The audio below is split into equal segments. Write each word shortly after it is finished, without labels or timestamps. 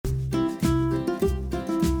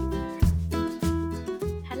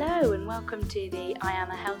welcome to the I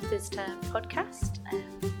Am a Health Visitor podcast.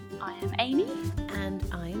 I am Amy. And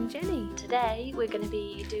I am Jenny. Today we're going to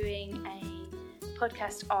be doing a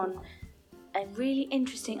podcast on a really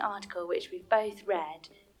interesting article which we've both read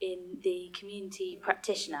in the Community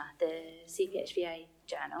Practitioner, the CPHVA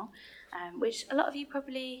journal, which a lot of you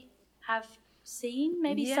probably have seen,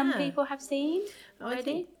 maybe some people have seen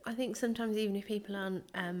already. I think sometimes even if people aren't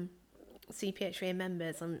CPHVA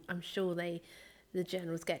members, I'm sure the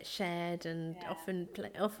journals get shared and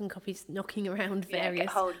often copies knocking around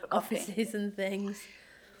various offices and things.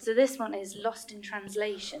 So this one is Lost in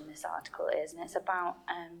Translation, this article is, and it's about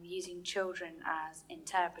using children as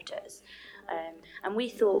interpreters. And we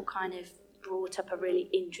thought kind of brought up a really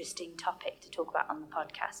interesting topic to talk about on the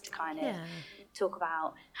podcast, to kind of talk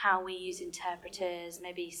about how we use interpreters,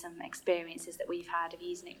 maybe some experiences that we've had of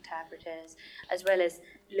using interpreters, as well as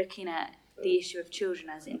looking at the issue of children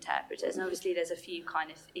as interpreters. And obviously there's a few kind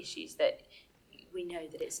of issues that we know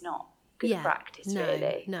that it's not good practice,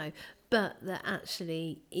 really. No, but that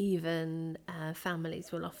actually even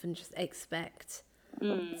families will often just expect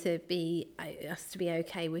us to be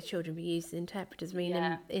okay with children being used as interpreters. I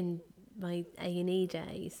mean, in my A&E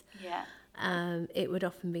days, it would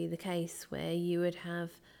often be the case where you would have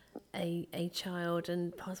a child,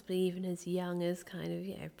 and possibly even as young as kind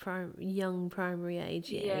of young primary age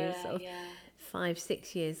years,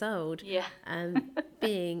 5-6 years old,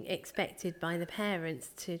 being expected by the parents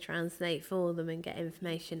to translate for them and get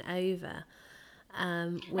information over.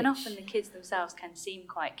 And often the kids themselves can seem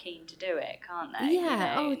quite keen to do it, can't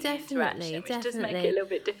they? Definitely. Which does make it a little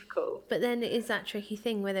bit difficult. But then it is that tricky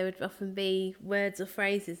thing where there would often be words or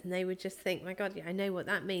phrases and they would just think, my God, I know what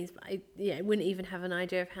that means, but I wouldn't even have an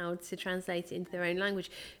idea of how to translate it into their own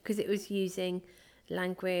language, because it was using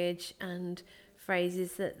language and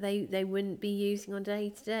phrases that they wouldn't be using on a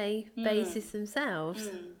day-to-day basis themselves.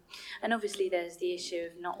 And obviously there's the issue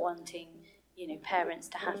of not wanting parents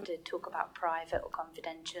to have to talk about private or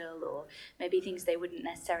confidential, or maybe things they wouldn't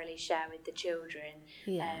necessarily share with the children,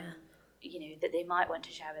 that they might want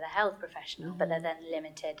to share with a health professional, but they're then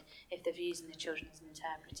limited if they're using the children as an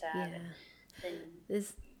interpreter.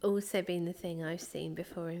 There's also been the thing I've seen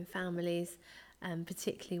before in families,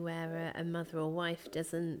 particularly where a mother or wife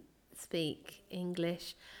doesn't speak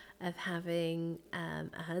English, of having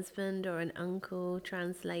a husband or an uncle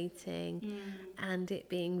translating, and it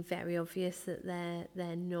being very obvious that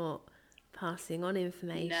they're not passing on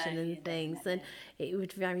information and things. And it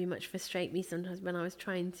would very much frustrate me sometimes when I was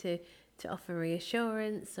trying to offer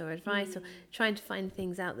reassurance or advice, or trying to find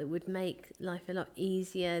things out that would make life a lot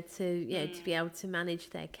easier to be able to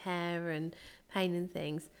manage their care and pain and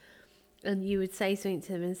things. And you would say something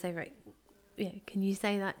to them and say, right, can you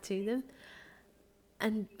say that to them?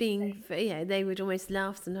 And being, they would almost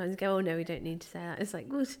laugh sometimes and go, oh no, we don't need to say that. It's like,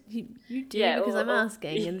 well, you do, because I'm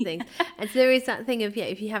asking and things. And so there is that thing of,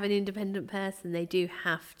 if you have an independent person, they do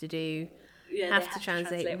have to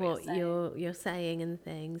translate what you're saying and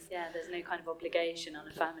things. Yeah, there's no kind of obligation on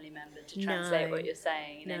a family member to translate what you're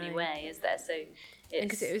saying in any way, is there? So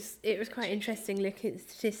because it was quite interesting looking at the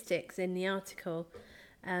statistics in the article,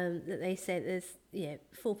 that they said there's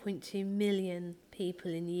 4.2 million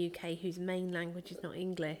people in the UK whose main language is not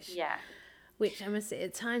English. Yeah. Which I must say,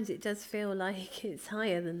 at times it does feel like it's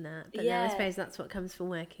higher than that. But then I suppose that's what comes from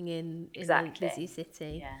working in a busy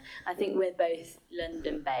city. Yeah, I think we're both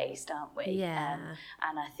London based, aren't we? Yeah.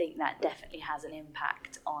 And I think that definitely has an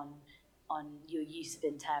impact on your use of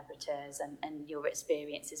interpreters and your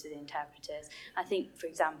experiences with interpreters. I think, for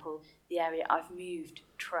example, the area I've moved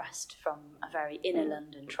trust from a very inner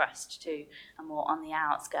London trust to a more on the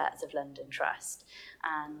outskirts of London trust,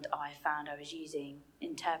 and I found I was using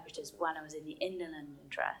interpreters when I was in the inner London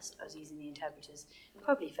trust. I was using the interpreters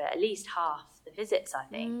probably for at least half the visits, I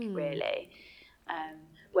think, really,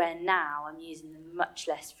 where now I'm using them much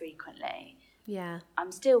less frequently. Yeah.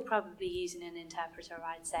 I'm still probably using an interpreter,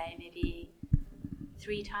 I'd say, maybe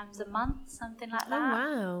 3 times a month, something like that.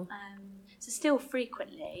 Oh, wow. So still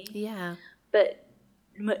frequently. Yeah. But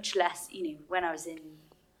much less, when I was in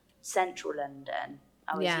central London,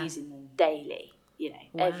 I was using them daily,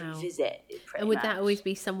 every visit pretty much. And would that always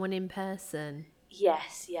be someone in person?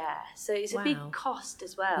 Yes, yeah. So it's a big cost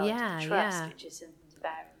as well to trust, which is something to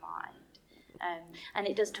bear in mind. And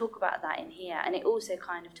it does talk about that in here. And it also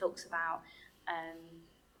kind of talks about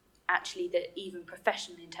actually that even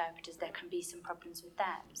professional interpreters, there can be some problems with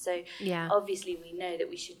them. So obviously we know that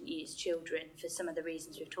we shouldn't use children for some of the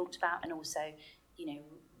reasons we've talked about, and also,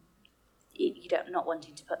 you don't not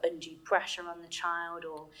wanting to put undue pressure on the child,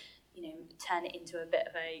 or turn it into a bit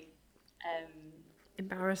of a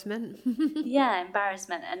embarrassment.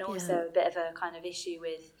 embarrassment, and also a bit of a kind of issue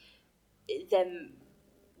with them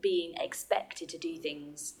being expected to do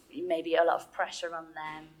things, maybe a lot of pressure on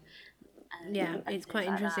them. And it's quite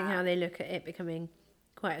interesting how they look at it becoming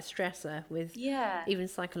quite a stressor with even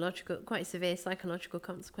quite severe psychological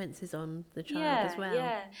consequences on the child as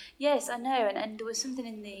well. Yes, I know. And there was something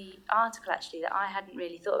in the article actually that I hadn't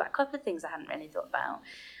really thought about. A couple of things I hadn't really thought about.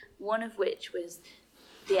 One of which was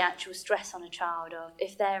the actual stress on a child of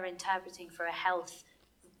if they're interpreting for a health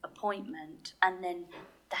appointment and then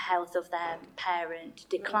the health of their parent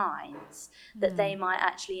declines, that they might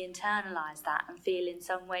actually internalise that and feel in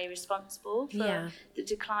some way responsible for the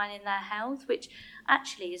decline in their health, which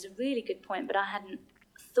actually is a really good point, but I hadn't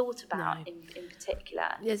thought about in particular.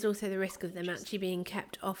 There's also the risk of them actually being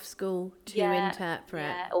kept off school to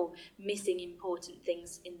interpret. Or missing important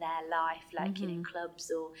things in their life, like clubs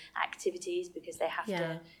or activities, because they have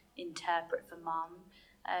to interpret for mum.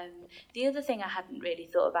 The other thing I hadn't really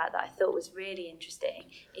thought about that I thought was really interesting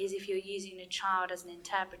is if you're using a child as an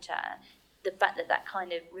interpreter, the fact that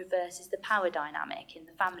kind of reverses the power dynamic in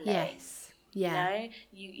the family. Yes. Yeah.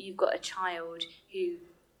 You know, you've got a child who,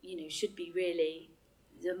 should be really,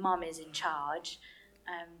 the mum is in charge,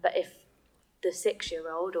 but if the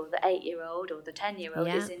 6-year-old or the 8-year-old or the 10-year-old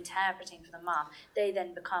is interpreting for the mum, they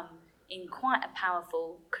then become in quite a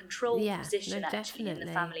powerful control position actually in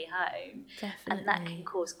the family home. And that can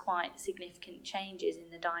cause quite significant changes in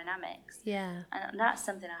the dynamics. Yeah. And that's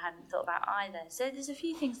something I hadn't thought about either. So there's a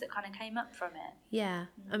few things that kind of came up from it. Yeah.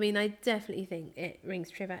 I mean, I definitely think it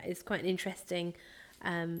rings true. It's quite an interesting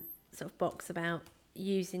sort of box about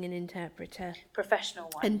using an interpreter. Professional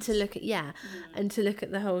ones. And to look at, and to look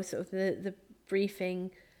at the whole sort of the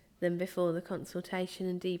briefing them before the consultation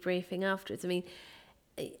and debriefing afterwards. I mean,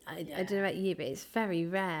 I don't know about you, but it's very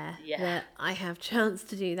rare that I have chance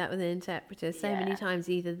to do that with an interpreter. So many times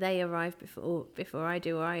either they arrive before I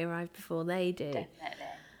do, or I arrive before they do. Definitely.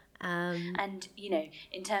 And,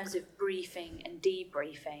 in terms of briefing and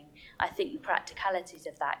debriefing, I think the practicalities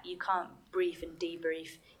of that, you can't brief and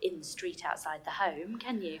debrief in the street outside the home,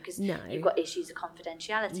 can you? Because you've got issues of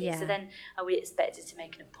confidentiality. Yeah. So then are we expected to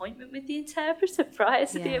make an appointment with the interpreter prior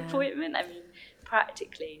to the appointment? I mean,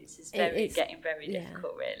 practically, this is getting very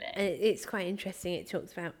difficult, really. And it's quite interesting. It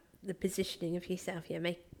talks about the positioning of yourself,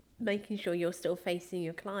 making sure you're still facing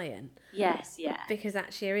your client. Yes, yeah. Because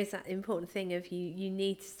actually there is that important thing of you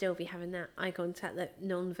need to still be having that eye contact, that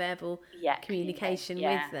non-verbal communication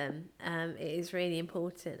with them. It is really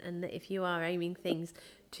important. And that if you are aiming things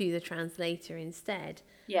to the translator instead,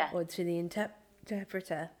 or to the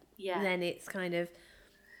interpreter, then it's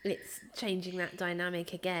changing that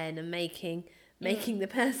dynamic again and making the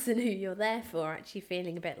person who you're there for actually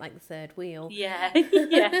feeling a bit like the third wheel.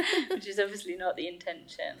 Which is obviously not the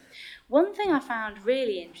intention. One thing I found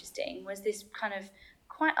really interesting was this kind of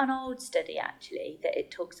quite an old study actually that it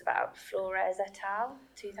talks about, Flores et al.,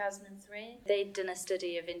 2003. They'd done a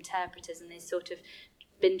study of interpreters and they'd sort of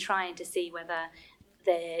been trying to see whether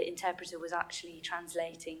the interpreter was actually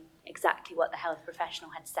translating exactly what the health professional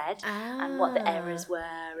had said and what the errors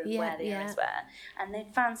were and where the errors were. And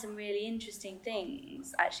they'd found some really interesting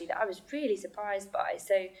things, actually, that I was really surprised by.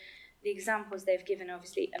 So the examples they've given,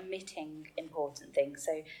 obviously, omitting important things.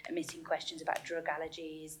 So omitting questions about drug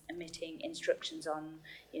allergies, omitting instructions on,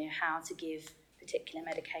 how to give particular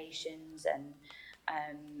medications and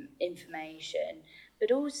information.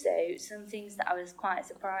 But also some things that I was quite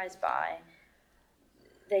surprised by.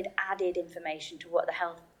 They'd added information to what the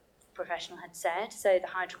health professional had said. So the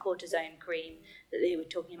hydrocortisone cream that they were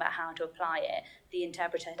talking about how to apply it, the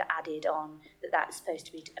interpreter had added on that that's supposed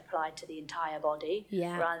to be applied to the entire body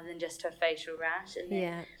rather than just to a facial rash. And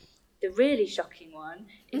then the really shocking one,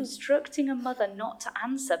 instructing a mother not to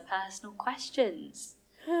answer personal questions.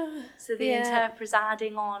 So the interpreter's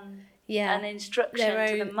adding on an instruction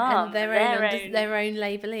to the mum, their own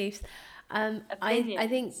lay beliefs. I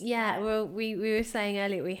think well we were saying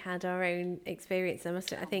earlier we had our own experience. I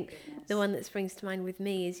think the one that springs to mind with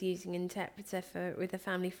me is using an interpreter with a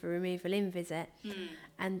family for removal in visit,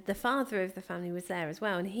 and the father of the family was there as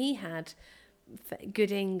well, and he had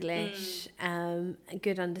good English,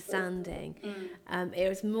 good understanding. It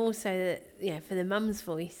was more so that for the mum's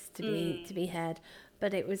voice to be heard,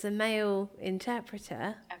 but it was a male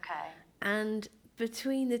interpreter. Okay. And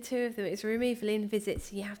between the two of them, it's a removal in visit,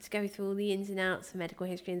 so you have to go through all the ins and outs of medical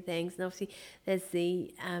history and things. And obviously, there's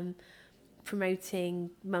the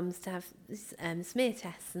promoting mums to have smear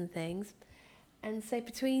tests and things. And so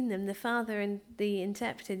between them, the father and the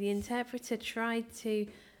interpreter tried to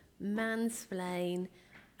mansplain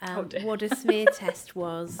what a smear test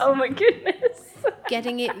was. Oh my goodness!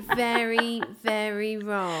 Getting it very, very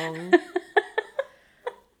wrong.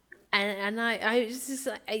 And I was just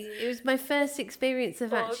like, it was my first experience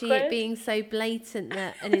of actually Awkward. it being so blatant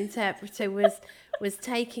that an interpreter was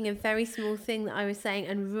taking a very small thing that I was saying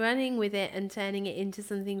and running with it and turning it into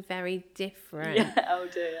something very different. Yeah, oh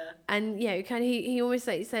dear. And kind of he almost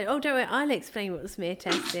like said, "Oh, don't worry, I'll explain what the smear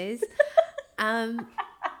test is."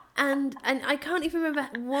 And I can't even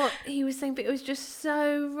remember what he was saying, but it was just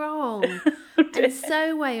so wrong and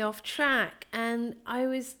so way off track, and I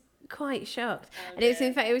was quite shocked. And it was,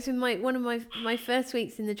 in fact, it was in one of my first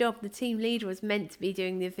weeks in the job. The team leader was meant to be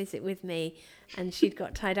doing the visit with me, and she'd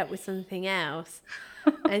got tied up with something else.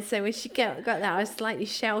 And so when she got that, I was slightly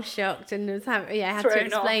shell shocked and was had to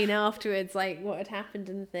explain afterwards like what had happened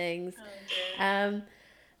and things. Oh dear.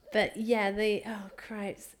 But yeah,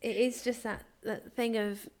 Christ, it is just that thing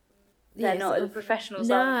of they're not the professionals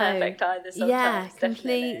aren't perfect either sometimes. Yeah,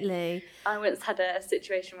 completely. Definitely. I once had a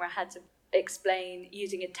situation where I had to explain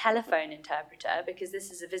using a telephone interpreter because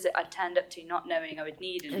this is a visit I turned up to not knowing I would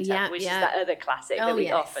need an interpreter, which is that other classic that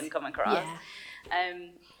we often come across.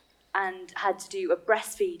 And had to do a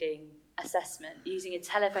breastfeeding assessment using a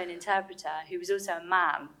telephone interpreter who was also a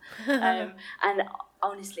man. And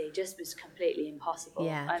honestly, just was completely impossible.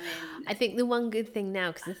 Yeah. I mean, I think the one good thing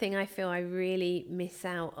now, because the thing I feel I really miss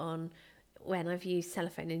out on when I've used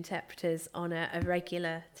telephone interpreters on a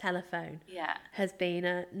regular telephone has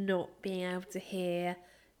been not being able to hear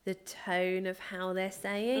the tone of how they're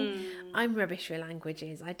saying. I'm rubbish with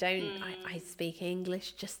languages. I don't. I speak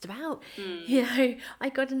English just about. I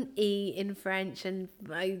got an E in French, and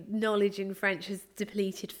my knowledge in French has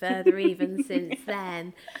depleted further even since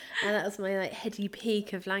then. And that was my heady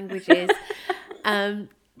peak of languages.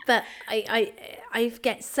 But I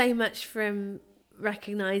get so much from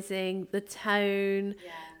recognizing the tone.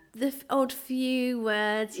 The odd few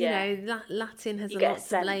words, Latin has a lot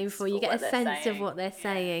to blame for. You get a sense of what they're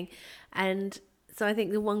saying. And so I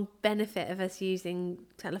think the one benefit of us using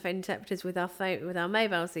telephone interpreters with our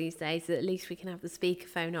mobiles these days is that at least we can have the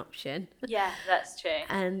speakerphone option. Yeah, that's true.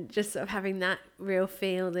 And just sort of having that real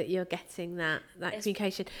feel that you're getting that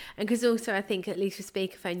communication. And because also I think at least with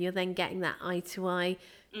speakerphone, you're then getting that eye-to-eye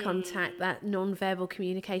contact, that non-verbal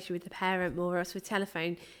communication with the parent more. Else with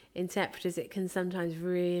telephone interpreters, it can sometimes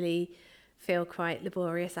really feel quite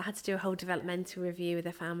laborious. I had to do a whole developmental review with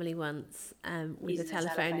a family once with a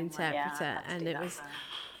telephone interpreter, and it was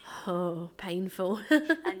painful.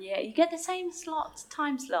 And you get the same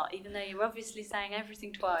time slot, even though you're obviously saying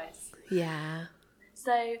everything twice. Yeah.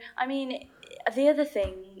 So, I mean, the other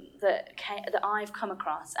thing that I've come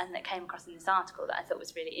across and that came across in this article that I thought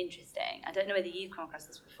was really interesting, I don't know whether you've come across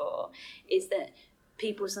this before, is that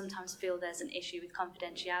people sometimes feel there's an issue with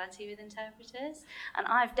confidentiality with interpreters. And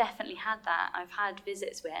I've definitely had that. I've had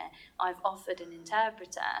visits where I've offered an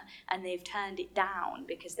interpreter and they've turned it down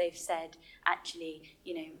because they've said, actually,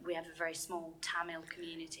 we have a very small Tamil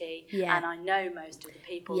community and I know most of the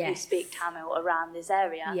people who speak Tamil around this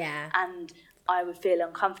area. Yeah. And I would feel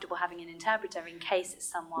uncomfortable having an interpreter in case it's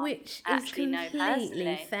someone which I actually know personally.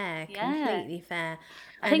 Completely fair.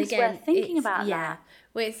 I think it's worth thinking about that.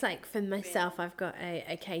 Well, it's like for myself, I've got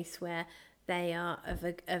a case where they are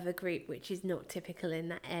of a group which is not typical in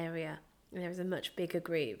that area. There is a much bigger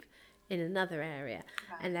group in another area,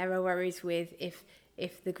 and there are worries with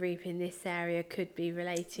if the group in this area could be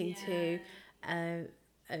relating to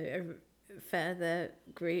a further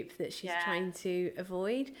group that she's trying to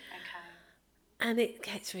avoid. Okay. And it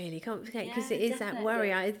gets really complicated because it is that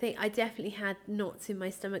worry. I think I definitely had knots in my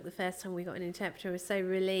stomach the first time we got an interpreter. I was so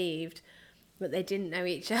relieved that they didn't know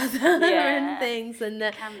each other and things, and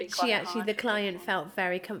that the client felt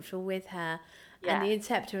very comfortable with her. Yeah. And the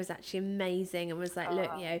interpreter was actually amazing and was like, look,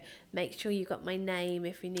 make sure you got my name.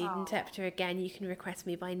 If you need an interpreter again, you can request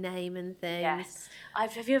me by name and things. Yes.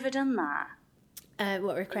 Have you ever done that?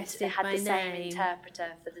 What, requested by name? Had the same interpreter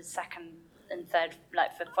for the second and third,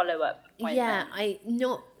 for follow-up appointment?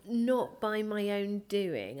 Yeah, not by my own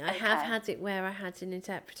doing. I have had it where I had an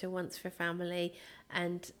interpreter once for a family,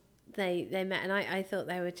 and they met, and I thought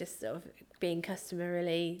they were just sort of being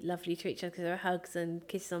customarily lovely to each other because there were hugs and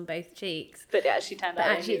kisses on both cheeks. But it actually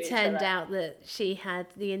turned out that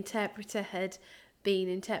the interpreter had been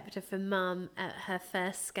interpreter for Mum at her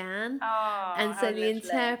first scan. And so the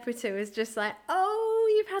interpreter was just like,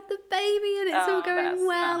 you've had the baby and it's all going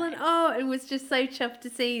well. Nice. And was just so chuffed to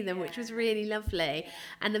see them, which was really lovely.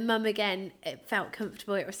 And the mum, again, it felt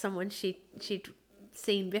comfortable. It was someone she'd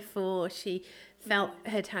seen before. She felt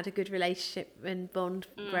had a good relationship and bond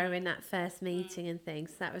grow in that first meeting and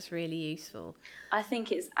things. That was really useful. I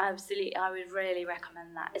think it's absolutely, I would really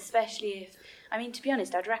recommend that, especially if, to be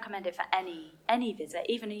honest, I'd recommend it for any visit,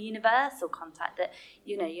 even a universal contact that,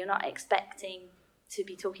 you're not expecting to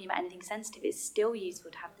be talking about anything sensitive, it's still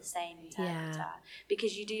useful to have the same interpreter,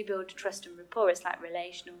 because you do build trust and rapport. It's like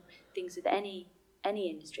relational things with any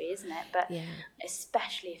industry, isn't it? But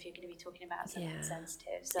especially if you're going to be talking about something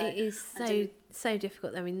sensitive. So it is so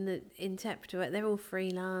difficult. I mean, the interpreter, they're all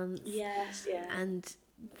freelance. Yes, yeah. And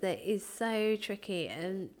that is so tricky,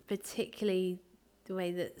 and particularly the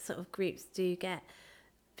way that sort of groups do get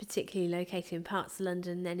particularly located in parts of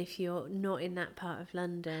London. Then if you're not in that part of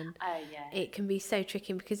London, it can be so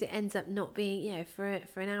tricky, because it ends up not being, for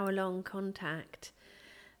an hour-long contact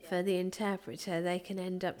for the interpreter, they can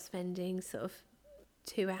end up spending sort of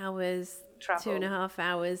 2 hours, travel. 2.5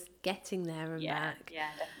 hours getting there and back. Yeah,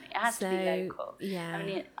 definitely. It has to be local. Yeah. I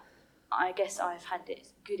mean, I guess I've had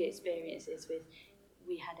good experiences with.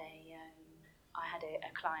 I had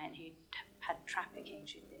a client who had trafficking.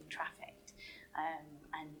 She'd been trafficked,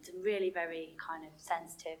 and some really very kind of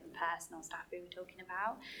sensitive and personal stuff we were talking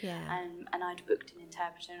about. Yeah. And I'd booked an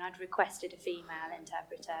interpreter, and I'd requested a female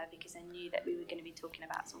interpreter because I knew that we were going to be talking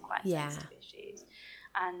about some quite sensitive issues,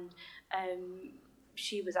 and.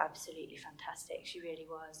 She was absolutely fantastic. She really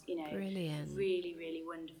was, brilliant. Really, really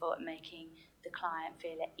wonderful at making the client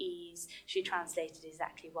feel at ease. She translated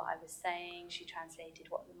exactly what I was saying. She translated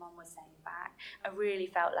what the mum was saying back. I really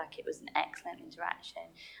felt like it was an excellent interaction.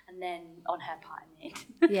 And then, on her part, I mean.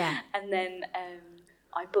 Yeah. And then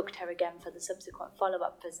I booked her again for the subsequent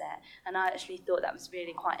follow-up visit. And I actually thought that was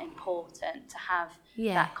really quite important to have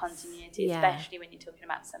that continuity, especially when you're talking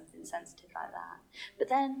about something sensitive like that. But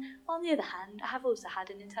then, on the other hand, I have also had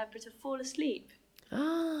an interpreter fall asleep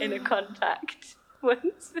in a contact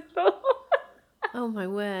once before. Oh, my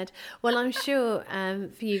word. Well, I'm sure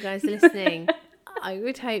for you guys listening, I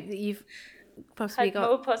would hope that you've possibly got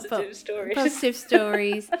more positive stories. Positive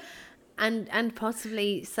stories. And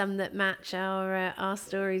possibly some that match our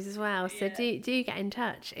stories as well. So do get in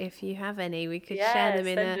touch if you have any. We could share them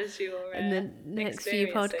in the next few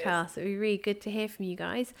podcasts. It would be really good to hear from you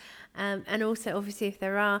guys. And also, obviously, if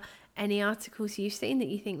there are any articles you've seen that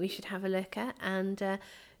you think we should have a look at and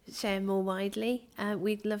share more widely,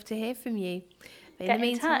 we'd love to hear from you. But in the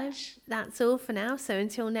meantime, that's all for now. So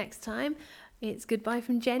until next time, it's goodbye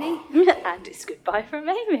from Jenny. And it's goodbye from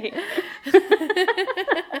Amy.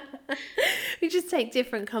 We just take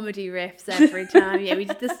different comedy riffs every time. Yeah, we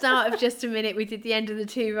did the start of Just a Minute. We did the end of the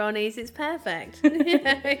Two Ronnies. It's perfect.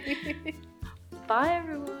 Bye,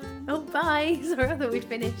 everyone. Oh, bye. Sorry, I thought we'd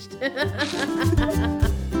finished.